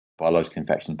biological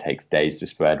infection takes days to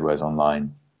spread, whereas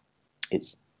online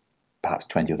it's perhaps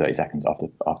 20 or 30 seconds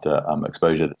after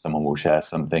exposure that someone will share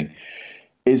something.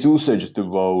 It's also just the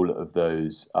role of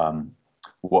those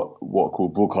what are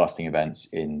called broadcasting events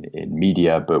in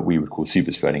media, but we would call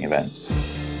super spreading events.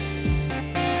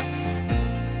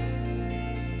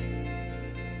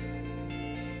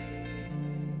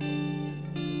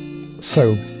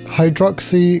 So,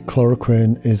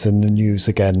 hydroxychloroquine is in the news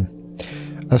again,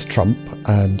 as Trump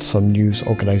and some news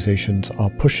organisations are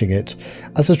pushing it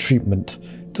as a treatment,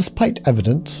 despite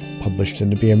evidence published in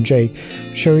the BMJ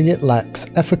showing it lacks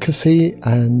efficacy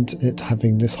and it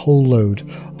having this whole load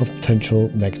of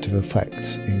potential negative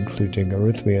effects, including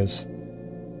arrhythmias.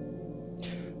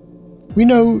 We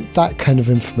know that kind of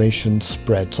information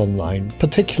spreads online,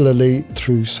 particularly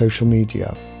through social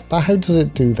media. But how does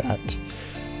it do that?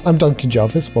 I'm Duncan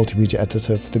Jarvis, multimedia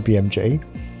editor for the BMJ,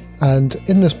 and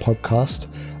in this podcast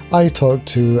I talked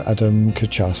to Adam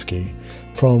Kucharski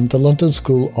from the London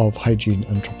School of Hygiene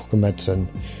and Tropical Medicine,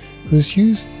 who's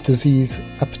used disease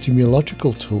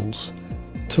epidemiological tools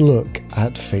to look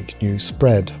at fake news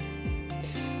spread.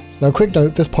 Now, quick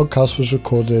note, this podcast was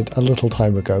recorded a little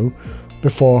time ago,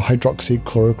 before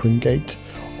hydroxychloroquine gate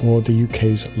or the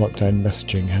UK's lockdown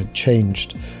messaging had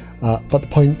changed, but the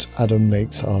point Adam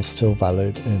makes are still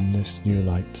valid in this new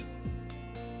light.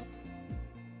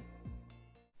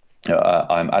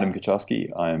 I'm Adam Kucharski.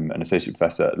 I'm an associate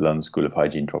professor at the London School of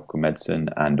Hygiene and Tropical Medicine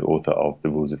and author of The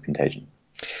Rules of Contagion.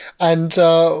 And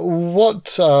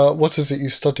what is it you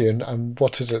study and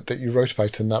what is it that you wrote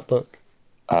about in that book?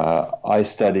 I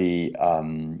study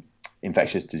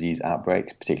infectious disease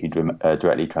outbreaks, particularly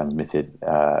directly transmitted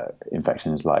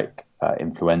infections like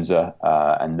influenza,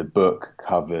 and the book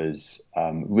covers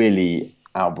really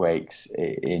outbreaks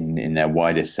in their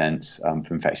widest sense, from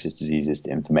infectious diseases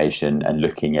to inflammation, and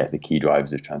looking at the key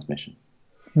drivers of transmission.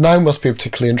 Now must be a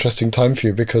particularly interesting time for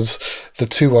you because the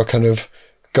two are kind of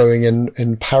going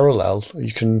in parallel.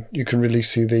 You can really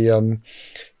see the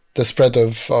spread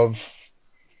of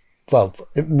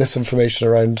misinformation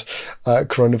around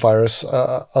coronavirus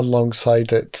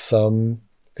alongside its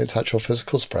actual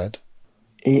physical spread.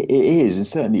 It is, and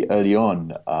certainly early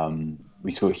on,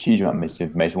 we saw a huge amount of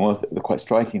misinformation. One of the quite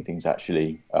striking things,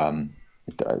 actually, I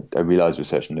realised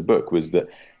researching the book, was that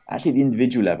actually at the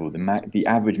individual level, the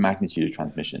average magnitude of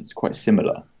transmission is quite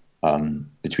similar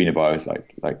between a virus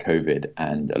like COVID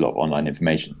and a lot of online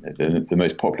information. The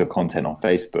most popular content on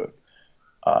Facebook,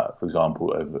 for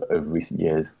example, over recent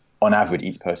years, on average,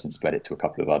 each person spread it to a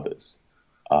couple of others.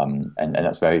 And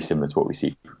that's very similar to what we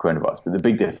see for coronavirus. But the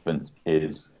big difference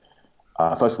is,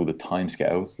 first of all, the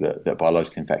timescales, that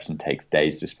biological infection takes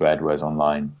days to spread, whereas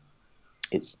online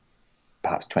it's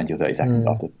perhaps 20 or 30 seconds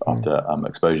after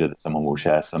exposure that someone will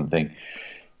share something.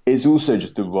 It's also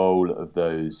just the role of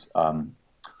those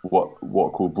what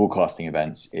are called broadcasting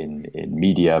events in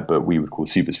media, but we would call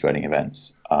super spreading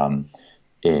events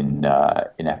in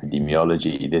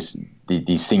epidemiology.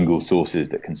 These single sources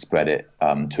that can spread it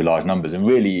to large numbers, and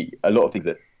really a lot of things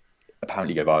that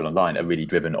apparently go viral online are really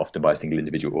driven often by a single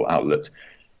individual or outlet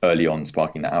early on,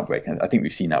 sparking that outbreak. And I think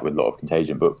we've seen that with a lot of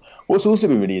contagion. But what's also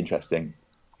been really interesting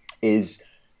is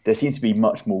there seems to be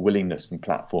much more willingness from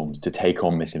platforms to take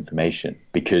on misinformation,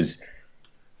 because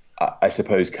I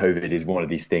suppose COVID is one of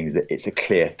these things that it's a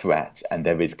clear threat and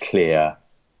there is clear,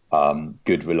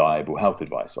 good, reliable health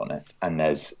advice on it. And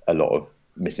there's a lot of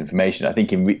misinformation. I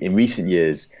think in recent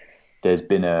years, there's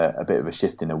been a bit of a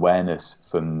shift in awareness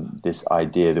from this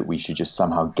idea that we should just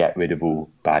somehow get rid of all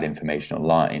bad information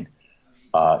online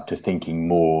to thinking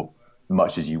more,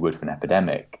 much as you would for an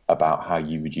epidemic, about how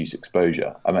you reduce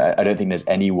exposure. I mean, I don't think there's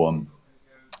anyone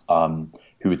who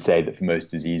would say that for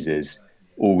most diseases,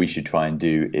 all we should try and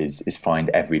do is find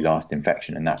every last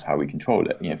infection, and that's how we control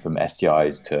it. You know, from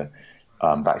STIs to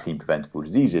vaccine preventable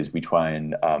diseases, we try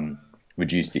and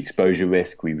reduce the exposure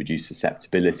risk, we reduce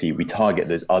susceptibility, we target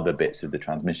those other bits of the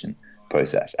transmission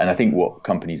process. And I think what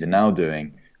companies are now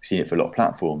doing, we've seen it for a lot of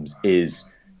platforms,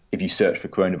 is if you search for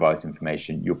coronavirus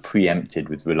information, you're preempted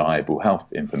with reliable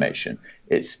health information.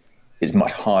 It's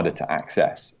much harder to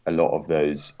access a lot of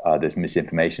those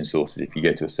misinformation sources if you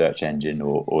go to a search engine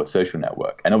or a social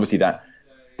network. And obviously that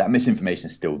misinformation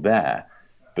is still there,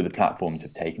 but the platforms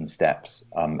have taken steps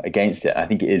against it. I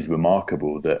think it is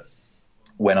remarkable that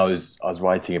when I was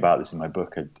writing about this in my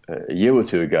book a year or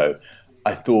two ago,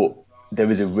 I thought there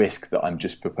is a risk that I'm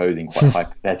just proposing quite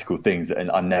hypothetical things that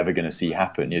I'm never going to see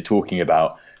happen. You're talking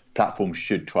about platforms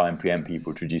should try and preempt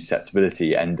people to reduce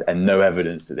susceptibility, and no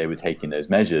evidence that they were taking those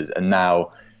measures. And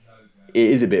now it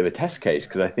is a bit of a test case,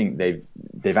 because I think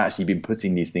they've actually been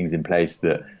putting these things in place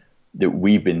that that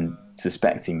we've been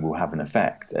suspecting will have an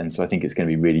effect. And so I think it's going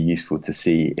to be really useful to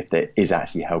see if that is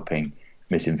actually helping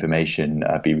misinformation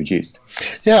be reduced.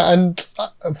 Yeah, and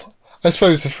I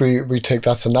suppose if we take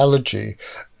that analogy,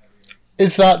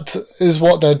 is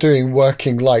what they're doing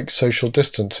working like social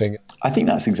distancing? I think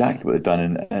that's exactly what they've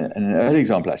done. And an early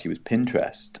example actually was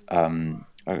Pinterest.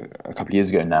 A couple of years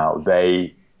ago now,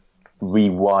 they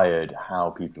rewired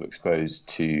how people are exposed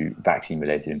to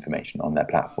vaccine-related information on their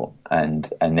platform.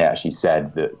 And they actually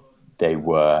said that they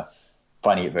were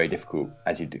finding it very difficult,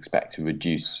 as you'd expect, to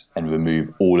reduce and remove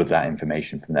all of that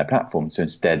information from their platform. So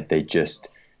instead, they just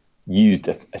used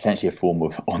essentially a form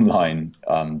of online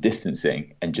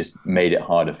distancing and just made it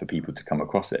harder for people to come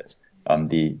across it.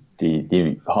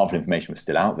 The harmful information was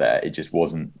still out there. It just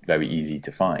wasn't very easy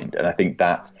to find. And I think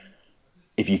that,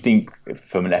 if you think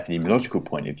from an epidemiological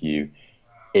point of view,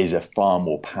 is a far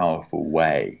more powerful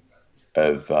way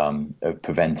of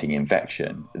preventing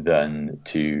infection than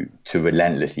to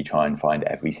relentlessly try and find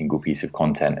every single piece of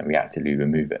content and reactively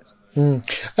remove it.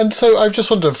 And so I just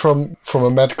wonder, from a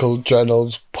medical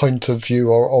journal's point of view,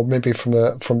 or maybe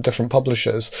from different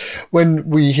publishers, when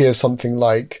we hear something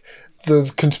like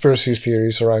there's conspiracy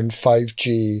theories around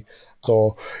 5G,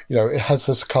 or, has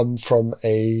this come from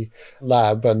a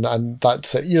lab and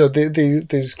that's it,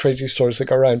 these crazy stories that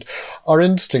go around, our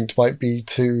instinct might be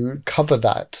to cover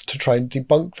that, to try and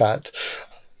debunk that.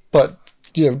 But,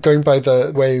 going by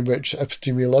the way in which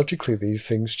epidemiologically these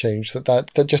things change,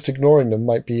 that just ignoring them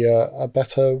might be a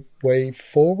better way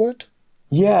forward.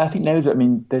 Yeah, I think there's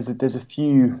a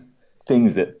few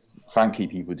things that, frankly,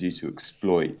 people do to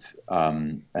exploit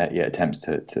attempts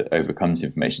to overcome this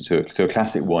information. So a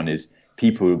classic one is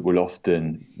people will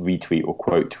often retweet or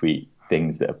quote tweet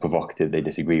things that are provocative they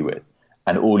disagree with.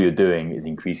 And all you're doing is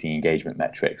increasing engagement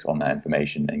metrics on that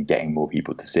information and getting more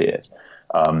people to see it.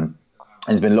 And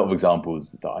there's been a lot of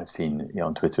examples that I've seen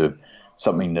on Twitter of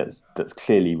something that's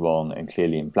clearly wrong and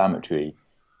clearly inflammatory,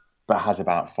 but has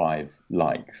about 5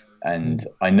 likes. And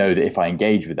I know that if I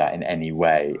engage with that in any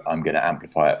way, I'm going to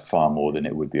amplify it far more than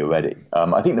it would be already.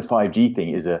 I think the 5G thing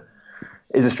is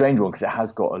a strange one because it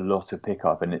has got a lot of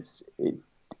pickup, and it's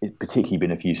particularly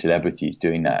been a few celebrities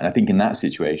doing that. And I think in that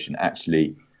situation,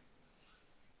 actually,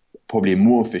 probably a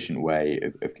more efficient way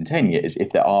of containing it is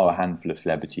if there are a handful of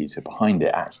celebrities who are behind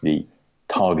it, actually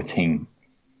targeting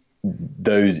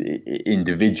those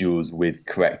individuals with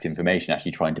correct information,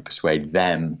 actually trying to persuade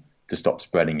them to stop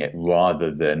spreading it,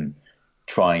 rather than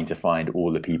trying to find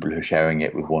all the people who are sharing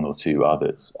it with one or two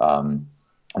others. I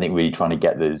think really trying to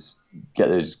get those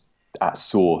at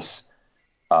source,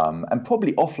 and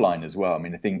probably offline as well. I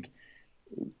mean, I think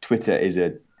Twitter is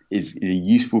a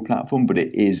useful platform, but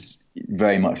it is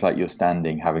very much like you're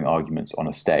standing having arguments on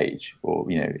a stage, or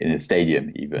in a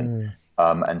stadium even.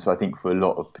 And so I think for a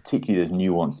lot of particularly those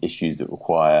nuanced issues that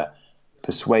require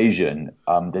persuasion,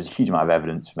 there's a huge amount of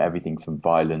evidence from everything from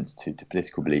violence to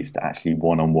political beliefs to actually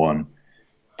one-on-one,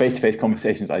 face-to-face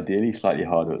conversations, ideally, slightly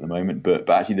harder at the moment, but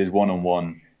actually there's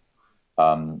one-on-one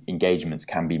engagements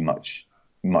can be much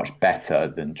better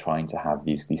than trying to have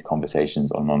these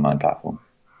conversations on an online platform.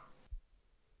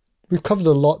 We've covered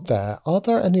a lot there. Are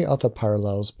there any other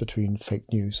parallels between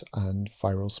fake news and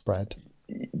viral spread?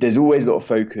 There's always a lot of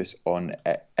focus on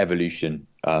evolution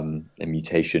and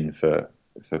mutation for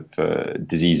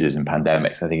diseases and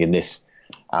pandemics. I think in this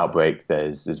outbreak,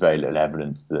 there's very little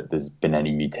evidence that there's been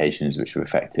any mutations which have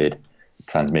affected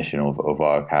transmission of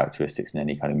viral characteristics in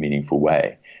any kind of meaningful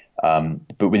way.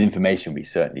 But with information, we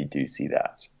certainly do see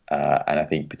that. And I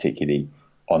think particularly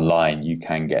online, you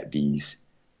can get these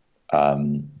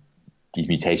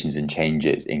mutations and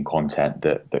changes in content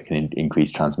that can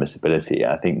increase transmissibility.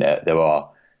 And I think that there are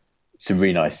some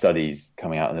really nice studies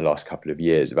coming out in the last couple of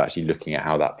years of actually looking at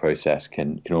how that process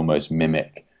can almost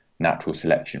mimic natural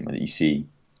selection, where you see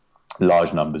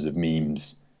large numbers of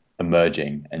memes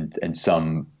emerging, and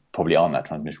some probably aren't that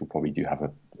transmissible, probably do have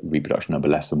a reproduction number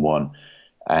less than 1,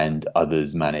 and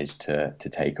others manage to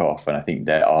take off. And I think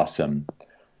there are some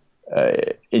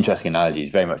interesting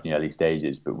analogies, very much in the early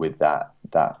stages, but with that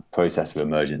process of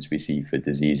emergence we see for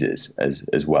diseases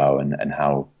as well, and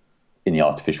how in the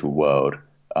artificial world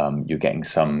you're getting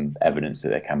some evidence that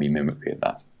there can be mimicry of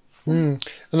that. And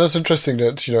that's interesting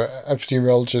that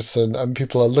epidemiologists and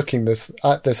people are looking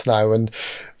at this now, and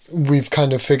we've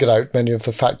kind of figured out many of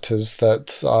the factors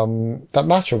that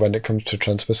matter when it comes to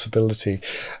transmissibility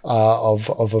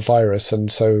of a virus,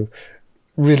 and so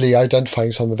really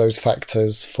identifying some of those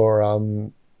factors for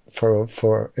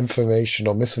information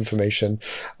or misinformation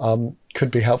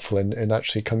could be helpful in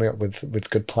actually coming up with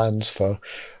good plans for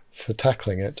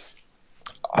tackling it.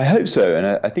 I hope so, and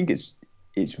I think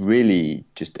it's really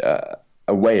just a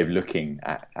a way of looking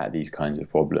at these kinds of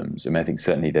problems. I mean, I think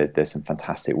certainly there's some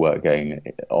fantastic work going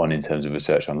on in terms of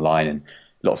research online, and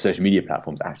a lot of social media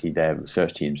platforms, actually their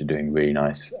research teams are doing really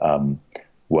nice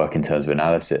work in terms of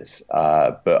analysis.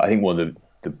 But I think one of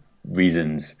the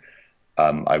reasons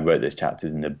I wrote those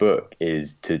chapters in the book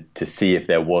is to see if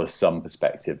there was some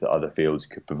perspective that other fields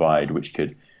could provide, which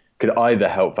could either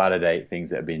help validate things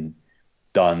that have been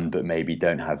done but maybe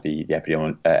don't have the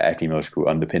epidemiological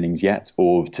underpinnings yet,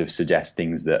 or to suggest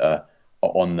things that are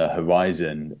on the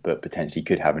horizon but potentially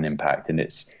could have an impact. And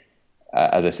it's,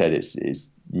 as I said, it's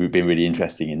been really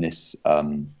interesting in this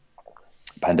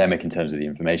pandemic in terms of the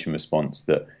information response,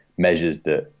 that measures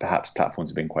that perhaps platforms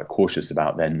have been quite cautious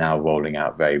about, they're now rolling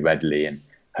out very readily and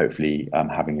hopefully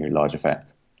having a large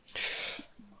effect.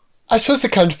 I suppose the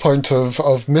counterpoint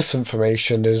of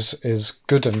misinformation is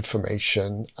good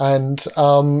information. And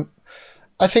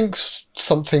I think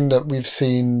something that we've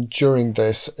seen during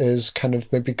this is kind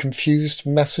of maybe confused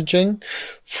messaging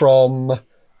from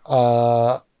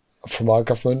our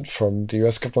government, from the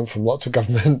US government, from lots of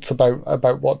governments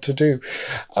about what to do.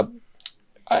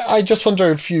 I just wonder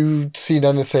if you'd seen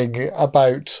anything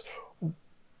about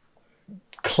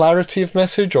clarity of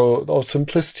message or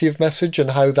simplicity of message,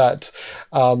 and how that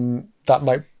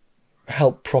might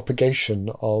help propagation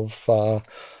of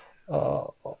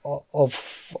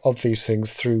these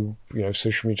things through,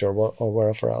 social media or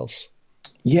wherever else.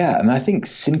 Yeah, and I think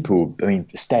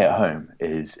stay at home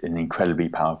is an incredibly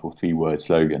powerful 3-word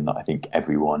slogan that I think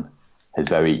everyone has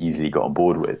very easily got on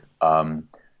board with.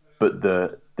 But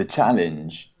the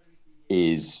challenge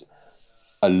is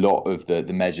a lot of the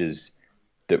measures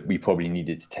that we probably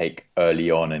needed to take early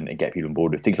on and get people on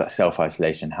board with, things like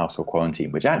self-isolation, household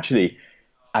quarantine, which actually,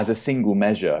 as a single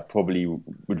measure, probably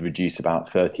would reduce about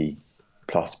 30+%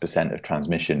 of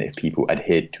transmission if people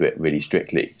adhered to it really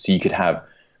strictly. So you could have,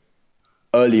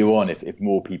 earlier on, if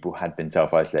more people had been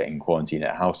self-isolating quarantine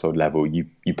at a household level, you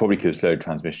probably could have slowed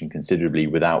transmission considerably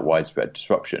without widespread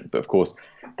disruption. But of course,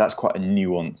 that's quite a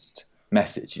nuanced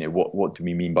message. What do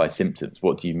we mean by symptoms?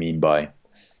 What do you mean by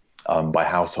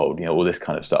household? All this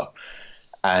kind of stuff.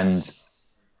 And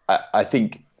I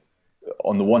think,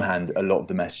 on the one hand, a lot of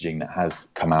the messaging that has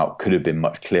come out could have been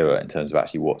much clearer in terms of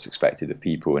actually what's expected of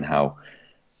people and how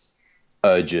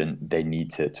urgent they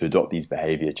need to adopt these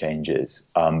behaviour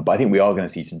changes. But I think we are going to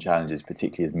see some challenges,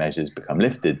 particularly as measures become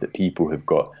lifted, that people have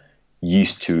got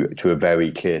used to a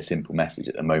very clear, simple message.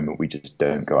 At the moment, we just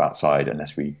don't go outside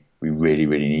unless we really,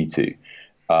 really need to.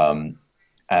 And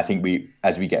I think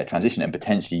as we get a transition, and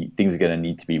potentially things are going to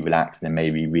need to be relaxed and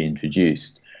maybe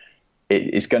reintroduced,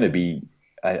 it's going to be,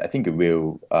 I think, a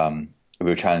real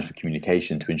challenge for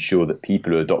communication to ensure that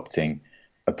people are adopting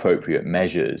appropriate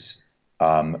measures,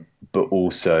 but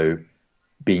also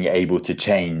being able to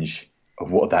change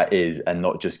what that is and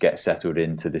not just get settled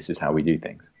into this is how we do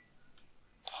things.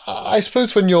 I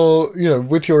suppose when you're,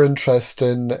 with your interest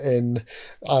in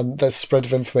the spread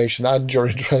of information and your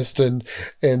interest in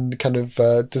kind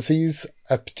of disease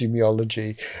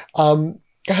epidemiology,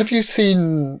 have you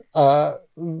seen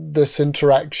this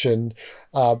interaction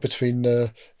between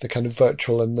the kind of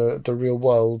virtual and the real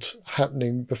world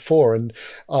happening before? And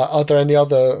are there any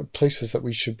other places that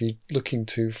we should be looking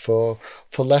to for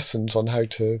lessons on how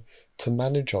to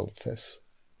manage all of this?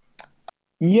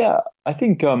 Yeah, I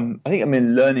think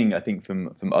learning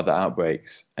from other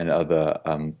outbreaks and other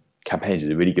campaigns is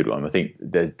a really good one. I think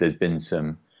there's been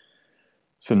some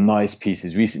nice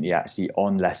pieces recently actually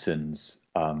on lessons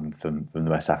from the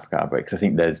West Africa outbreaks. I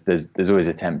think there's always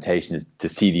a temptation to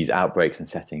see these outbreaks and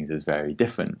settings as very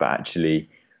different, but actually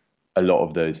a lot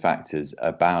of those factors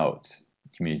about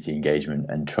community engagement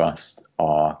and trust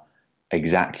are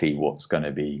exactly what's going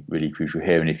to be really crucial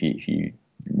here. And if you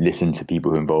listen to people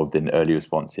who are involved in early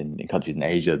response in countries in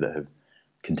Asia that have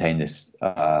contained this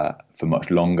for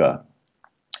much longer,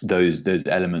 those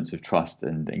elements of trust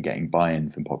and getting buy-in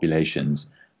from populations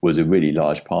was a really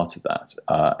large part of that.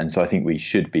 And so I think we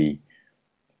should be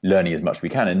learning as much as we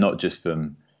can, and not just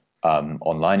from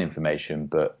online information,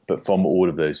 but from all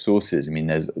of those sources. I mean,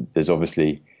 there's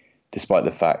obviously, despite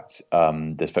the fact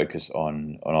there's focus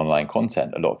on online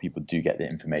content, a lot of people do get their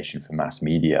information from mass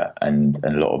media and a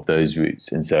lot of those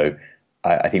routes. And so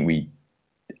I think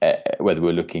whether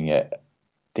we're looking at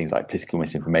things like political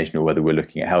misinformation or whether we're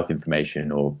looking at health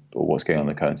information or what's going on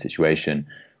in the current situation,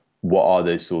 what are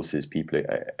those sources people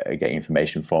are getting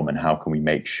information from, and how can we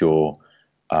make sure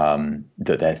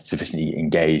that they're sufficiently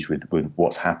engaged with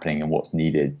what's happening and what's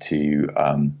needed to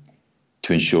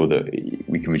ensure that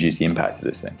we can reduce the impact of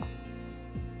this thing.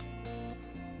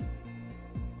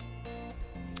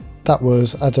 That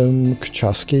was Adam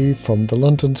Kucharski from the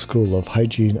London School of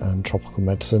Hygiene and Tropical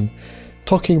Medicine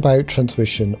talking about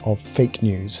transmission of fake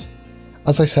news.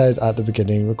 As I said at the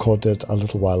beginning, recorded a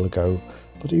little while ago,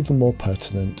 but even more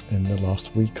pertinent in the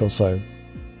last week or so.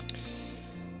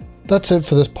 That's it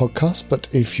for this podcast, but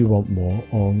if you want more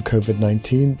on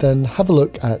COVID-19, then have a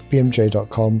look at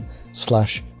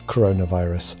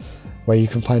bmj.com/coronavirus, where you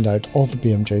can find out all the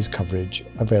BMJ's coverage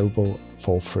available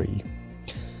for free.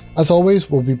 As always,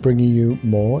 we'll be bringing you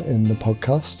more in the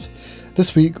podcast.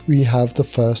 This week we have the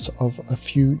first of a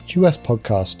few US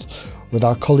podcasts with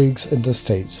our colleagues in the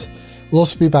States. We'll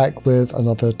also be back with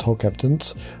another Talk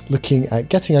Evidence looking at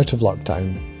getting out of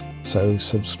lockdown. So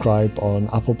subscribe on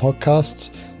Apple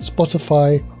Podcasts,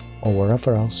 Spotify, or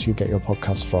wherever else you get your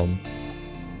podcasts from.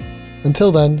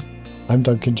 Until then, I'm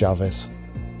Duncan Jarvis.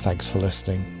 Thanks for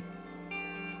listening.